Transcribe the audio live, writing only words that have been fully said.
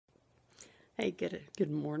Hey,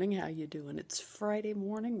 good morning. How you doing? It's Friday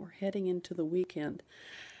morning. We're heading into the weekend.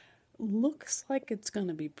 Looks like it's going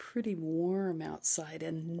to be pretty warm outside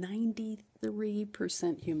and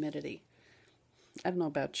 93% humidity. I don't know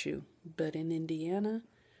about you, but in Indiana,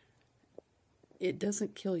 it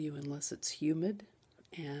doesn't kill you unless it's humid.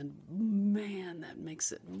 And man, that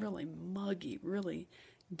makes it really muggy, really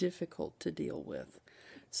difficult to deal with.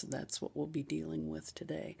 So that's what we'll be dealing with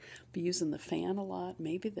today. Be using the fan a lot,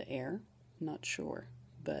 maybe the air. Not sure,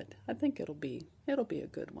 but I think it'll be a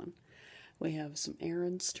good one. We have some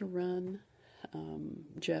errands to run.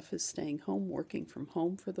 Jeff is staying home, working from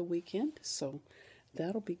home for the weekend, so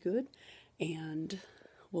that'll be good. And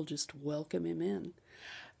we'll just welcome him in.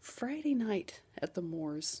 Friday night at the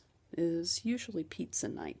Moores is usually pizza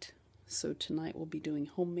night. So tonight we'll be doing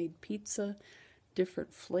homemade pizza,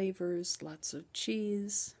 different flavors, lots of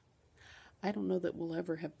cheese. I don't know that we'll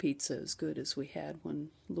ever have pizza as good as we had when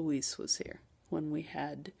Luis was here. When we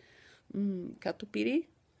had catupiry,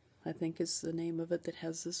 I think is the name of it, that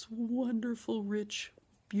has this wonderful, rich,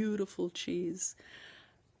 beautiful cheese.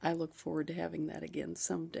 I look forward to having that again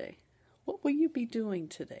someday. What will you be doing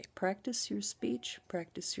today? Practice your speech,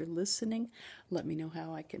 practice your listening. Let me know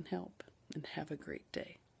how I can help, and have a great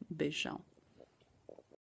day. Beijão.